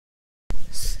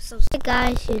So hey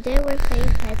guys, today we're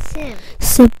playing Pet Sim.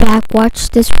 Sit back, watch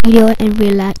this video and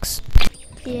relax.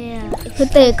 Yeah. 佢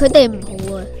哋唔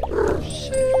好啊。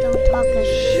 Don't talk a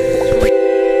shit. Okay.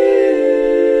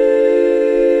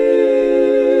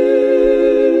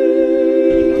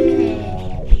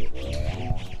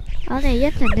 我哋一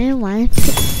陣咧玩，一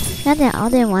陣我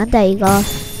哋玩第二個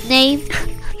name。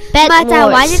唔係就係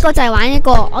玩一個就係玩一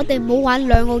個，我哋唔好玩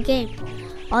兩個 game。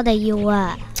我哋要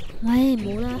啊，喂，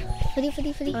唔好啦，快啲，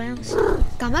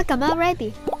撳啊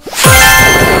，ready。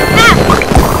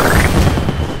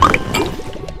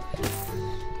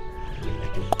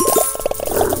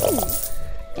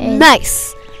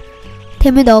Nice，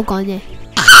 聽唔聽到我講嘢？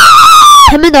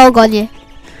聽唔聽到我講嘢？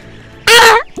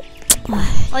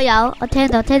我聽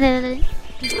到。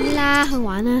啦，去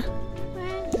玩啦。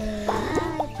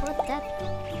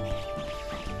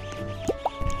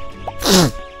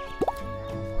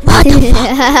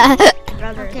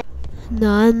No,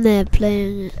 I'm not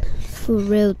playing it for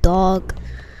real, dog.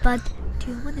 But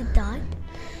do you want to die?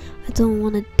 I don't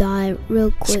want to die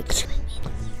real quick.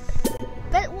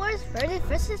 Bed Wars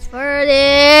versus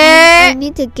I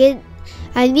need to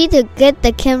get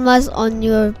the cameras on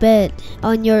your bed,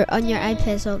 on your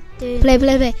iPad. So play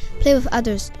with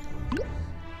others.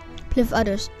 Play with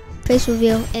others. Face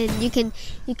reveal, and you can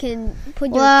put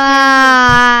your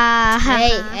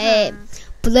hey.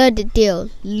 Blood deal,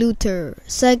 looter,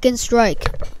 second strike.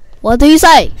 What do you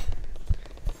say?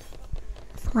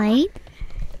 Plane?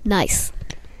 Nice.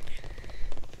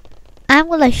 I'm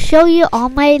gonna show you all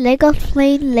my Lego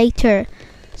plane later.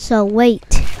 So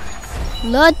wait.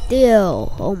 Blood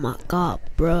deal. Oh my god,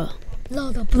 bro.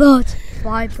 Lot of blood.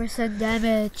 5%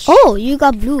 damage. Oh, you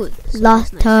got blood.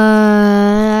 Lost nice.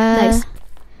 Nice.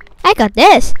 I got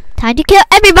this. Time to kill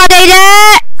everybody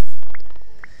there.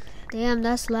 Damn,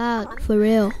 that's loud. For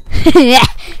real.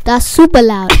 That's super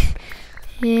loud.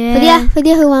 Yeah. 快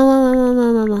啲去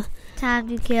玩。 Time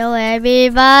to kill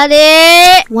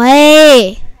everybody.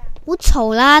 喂，好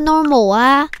嘈啦 ，normal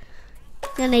啊！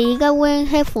人哋而家 wearing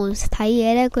headphones 睇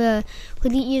嘢咧，佢啲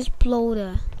ears blow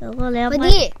啊！快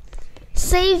啲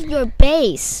 ，save your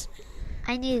base.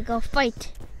 I need to go fight.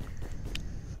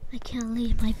 I can't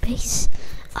leave my base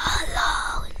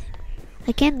alone.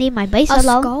 I can't leave my base Let's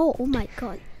alone. go. Oh my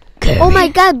god. Oh my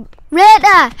god. Red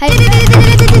啊，係。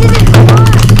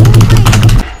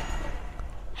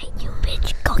Hey you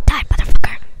bitch, go die,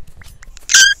 motherfucker.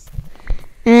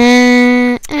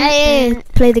 Hey,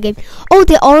 play the game. Oh,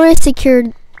 they already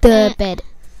secured the bed.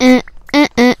 唉，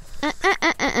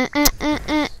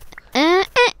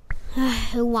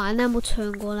去玩啦，冇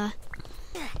唱過啦。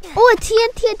哦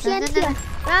，TNT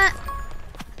啊！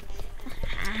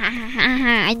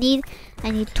 I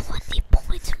need 20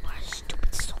 points for a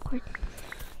stupid sword.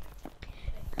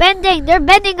 They're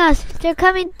bending us. They're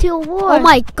coming to war. Oh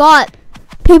my god.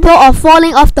 People are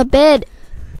falling off the bed.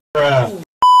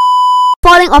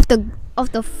 Falling off the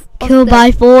Kill by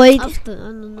void. I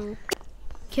don't know.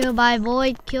 Kill by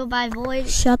void.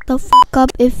 Shut the fuck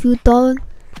up if you don't.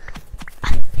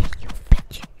 You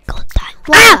bitch. Go die.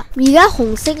 哇！而家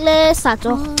紅色咧殺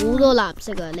咗好多藍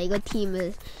色啊！你個 team 啊。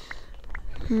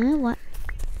What?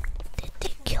 Did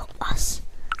they kill us?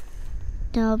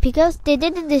 No, because they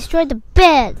didn't destroy the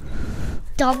bed.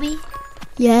 Dummy.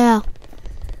 Yeah.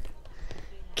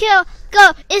 Kill.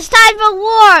 Go. It's time for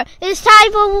war.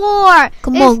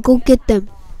 Come on, go get them.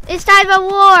 It's time for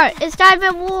war.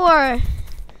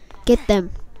 Get them.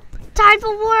 Time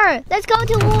for war. Let's go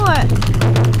to war.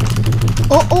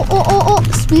 Oh.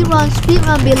 Speed run,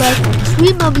 be like.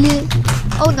 Speed run, be.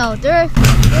 Oh no, they're Oh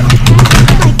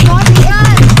my god, they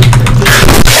are.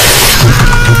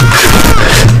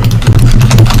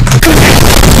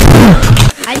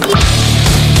 I need.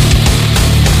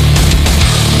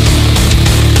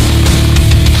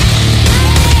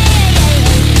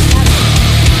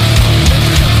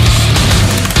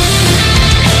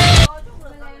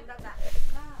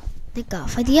呢個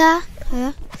快啲啊，係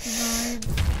啊，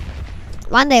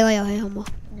玩第二個遊戲好唔好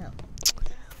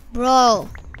No.？Bro,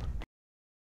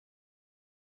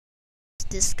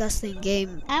 disgusting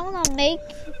game I wanna make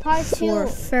part for a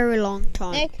 2. very long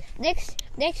time. Next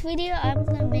video, I'm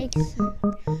gonna make some.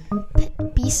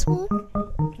 Beast Mode?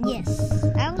 Yes,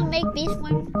 I'm gonna make Beast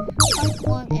One Part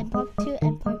 1 and Part 2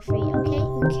 and Part 3. Okay.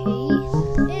 Okay.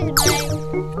 This is my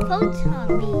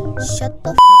photon bee. Shut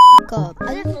the fuck up. Is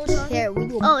it photon? Here, we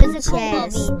do Oh, it's a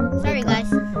cobalt chess. bee. Sorry guys,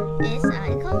 it's a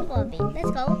cobalt bee.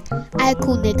 Let's go. I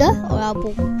cool nigga or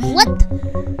apple? What?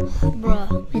 Bruh.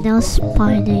 And now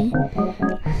spiny.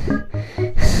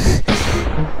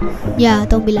 Yeah,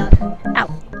 don't be loud. Ow.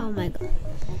 Oh my god.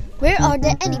 Where are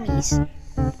the enemies?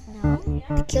 No.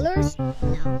 The killers?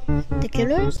 No. The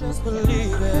killers?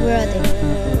 Where are they?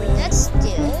 That's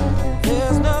still.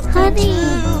 Honey.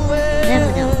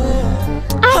 Never know.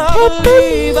 I can't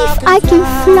believe I can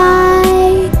fly.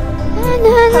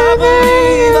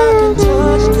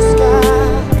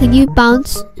 Can you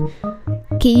bounce?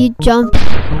 Can you jump?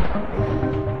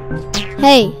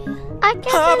 Hey. I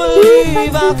can't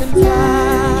believe I can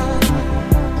fly.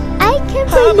 I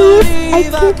can't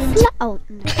believe I can fly. Oh,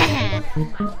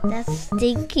 that's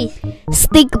stinky.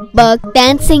 Stink bug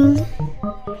dancing.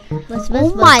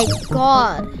 Oh my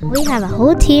god. We have a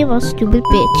whole team of stupid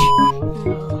bitch.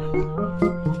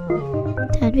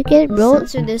 Time to get road.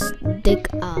 Censor this dick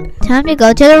out. Time to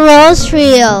go to the rose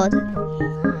field. I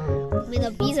mean,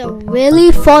 the bees are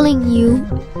really following you.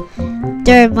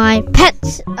 They're my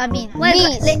pets. I mean, 喂，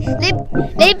 bees.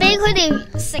 你俾佢哋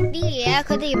食啲嘢啊，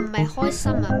佢哋唔係開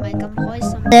心啊，唔係咁開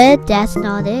心。That's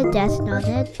not it. That's not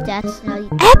it. That's not it.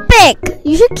 Epic!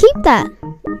 You should keep that.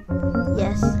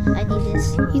 Yes, I need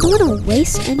this. You don't want to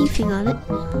waste anything on it.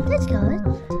 That's good.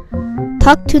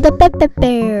 Talk to the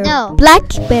bear. No. Black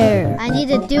bear. I need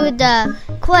to do the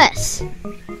quest.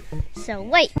 So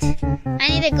wait. I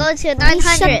need to go to 900.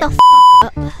 Shut the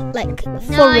up. Like,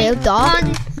 for real, dog.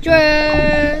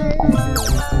 900.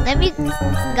 Let me,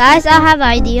 guys. I have an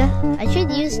idea. I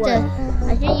should use What?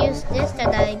 I should use this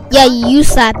that I. Yeah, you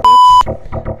use that.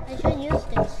 I should use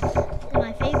this. It's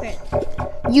my favorite.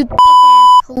 You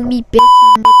ass homie bitch.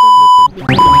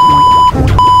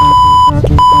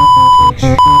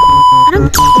 I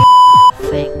don't care.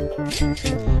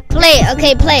 Play,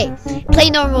 okay, play. Play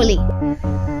normally.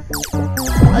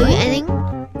 Are you ending?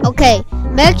 Okay.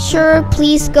 Make sure,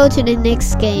 please go to the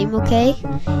next game, okay?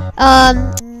 Wait a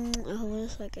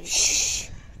second. Shh.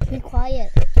 Be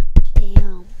quiet.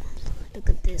 Damn. Look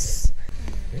at this.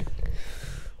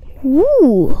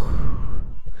 Ooh.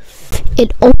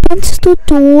 It opens the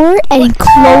door and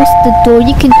closes the door.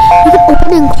 You can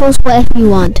open and close whatever you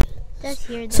want. Just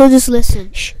hear this. So just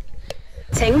listen. Shh.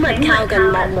 請勿靠近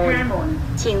幕門，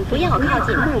請不要靠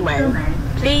近木門。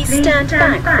Please stand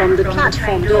back from the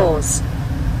platform doors.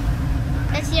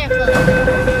 Let's hear it close.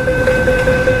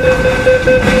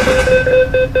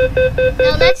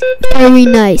 Now let's. Very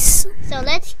nice. So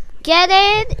let's get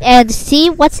in and see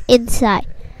what's inside.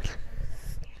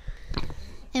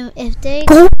 And if they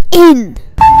Go in.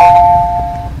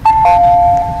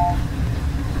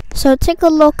 So take a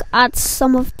look at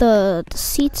some of the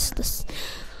seats.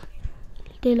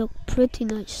 They look pretty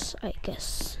nice, I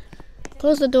guess.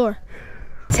 Close the door.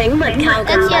 請勿靠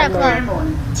近幕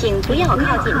門，請不要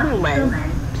靠近木門。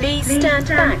Please stand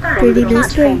back from the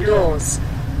platform doors.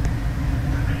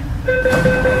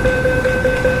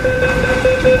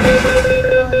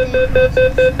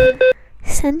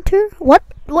 Center? What?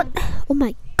 What? Oh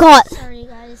my god. Sorry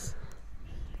guys.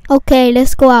 Okay,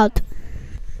 let's go out.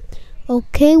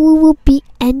 Okay, we will be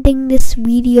ending this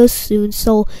video soon.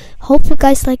 So, hope you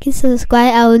guys like and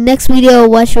subscribe. Our next video,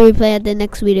 what should we play at the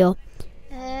next video?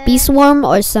 Bee Swarm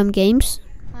or some games?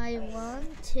 I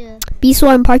want to. Bee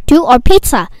Swarm Part 2 or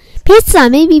Pizza? Pizza,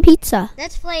 maybe Pizza.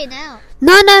 Let's play now.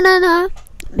 No.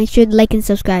 Make sure to like and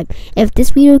subscribe. If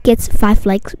this video gets 5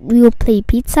 likes, we will play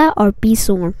Pizza or Bee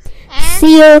Swarm.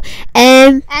 See you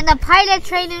and the pilot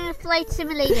training flight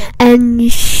simulator.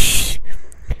 And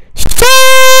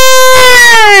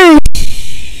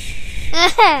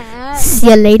see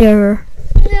you later.